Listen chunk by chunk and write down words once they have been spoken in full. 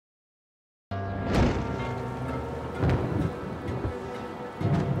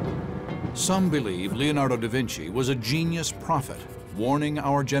Some believe Leonardo da Vinci was a genius prophet, warning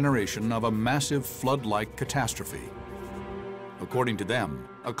our generation of a massive flood-like catastrophe. According to them,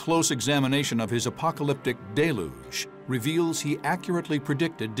 a close examination of his apocalyptic deluge reveals he accurately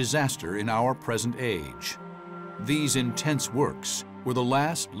predicted disaster in our present age. These intense works were the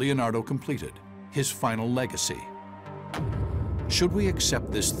last Leonardo completed, his final legacy. Should we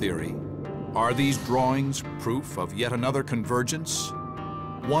accept this theory? Are these drawings proof of yet another convergence?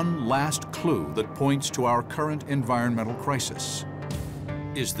 One last clue that points to our current environmental crisis.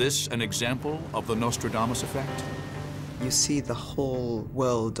 Is this an example of the Nostradamus effect? You see the whole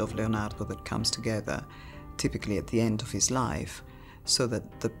world of Leonardo that comes together, typically at the end of his life, so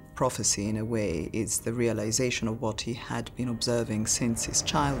that the prophecy, in a way, is the realization of what he had been observing since his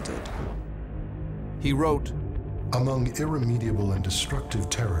childhood. He wrote, "Among irremediable and destructive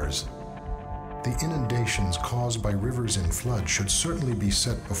terrors, the inundations caused by rivers in flood should certainly be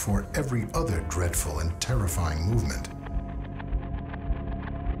set before every other dreadful and terrifying movement."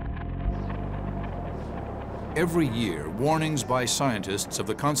 Every year, warnings by scientists of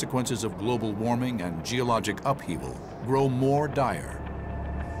the consequences of global warming and geologic upheaval grow more dire.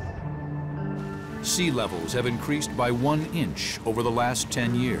 Sea levels have increased by 1 inch over the last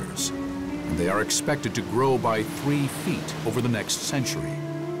 10 years, and they are expected to grow by 3 feet over the next century.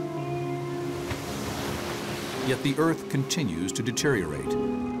 Yet the Earth continues to deteriorate.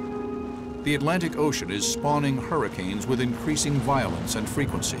 The Atlantic Ocean is spawning hurricanes with increasing violence and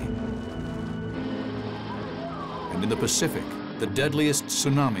frequency. And in the Pacific, the deadliest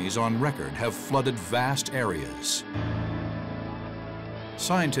tsunamis on record have flooded vast areas.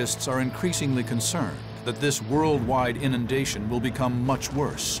 Scientists are increasingly concerned that this worldwide inundation will become much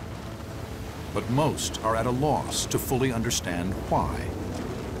worse. But most are at a loss to fully understand why.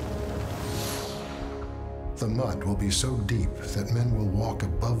 The mud will be so deep that men will walk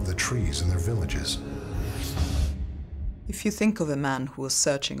above the trees in their villages. If you think of a man who was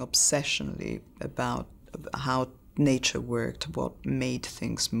searching obsessionally about how nature worked, what made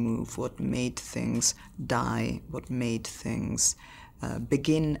things move, what made things die, what made things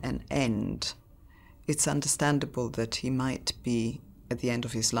begin and end, it's understandable that he might be, at the end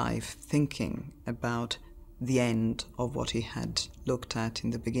of his life, thinking about the end of what he had looked at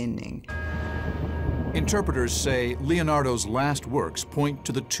in the beginning. Interpreters say Leonardo's last works point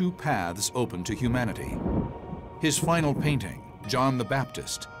to the 2 paths open to humanity. His final painting, John the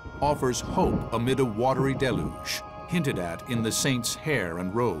Baptist, offers hope amid a watery deluge, hinted at in the saint's hair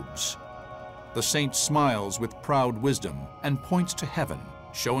and robes. The saint smiles with proud wisdom and points to heaven,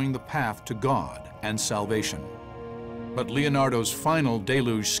 showing the path to God and salvation. But Leonardo's final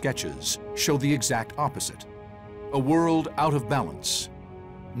deluge sketches show the exact opposite: a world out of balance,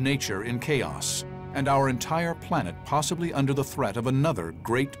 nature in chaos, and our entire planet possibly under the threat of another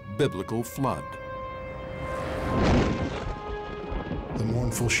great biblical flood. The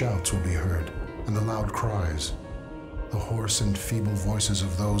mournful shouts will be heard, and the loud cries, the hoarse and feeble voices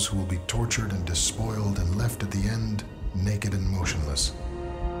of those who will be tortured and despoiled and left at the end naked and motionless.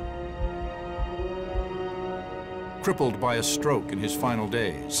 Crippled by a stroke in his final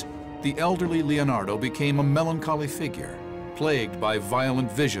days, the elderly Leonardo became a melancholy figure, plagued by violent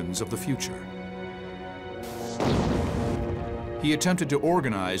visions of the future. He attempted to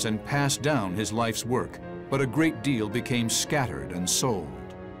organize and pass down his life's work, but a great deal became scattered and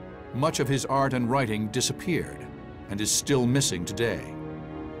sold. Much of his art and writing disappeared and is still missing today.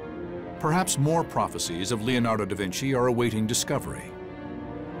 Perhaps more prophecies of Leonardo da Vinci are awaiting discovery.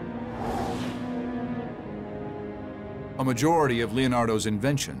 A majority of Leonardo's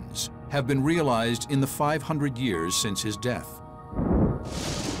inventions have been realized in the 500 years since his death.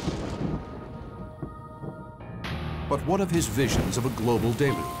 But what of his visions of a global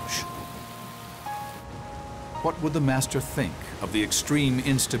deluge? What would the master think of the extreme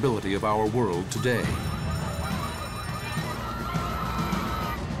instability of our world today?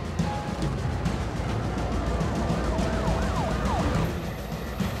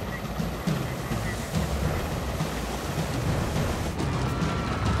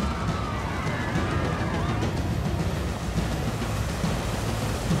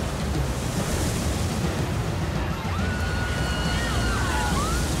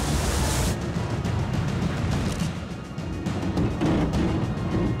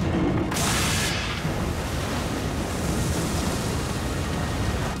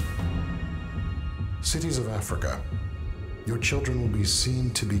 Cities of Africa, your children will be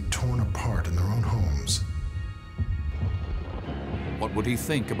seen to be torn apart in their own homes. What would he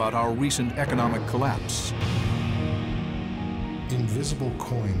think about our recent economic collapse? Invisible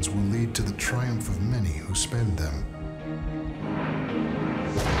coins will lead to the triumph of many who spend them.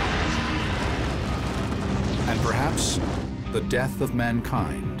 and perhaps the death of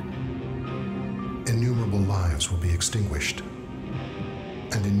mankind. Innumerable lives will be extinguished,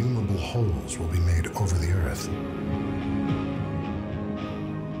 and innumerable holes will be made over the earth.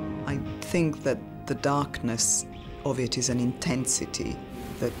 I think that the darkness of it is an intensity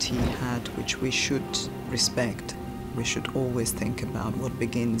that he had, which we should respect. We should always think about what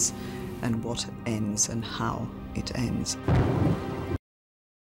begins and what ends and how it ends.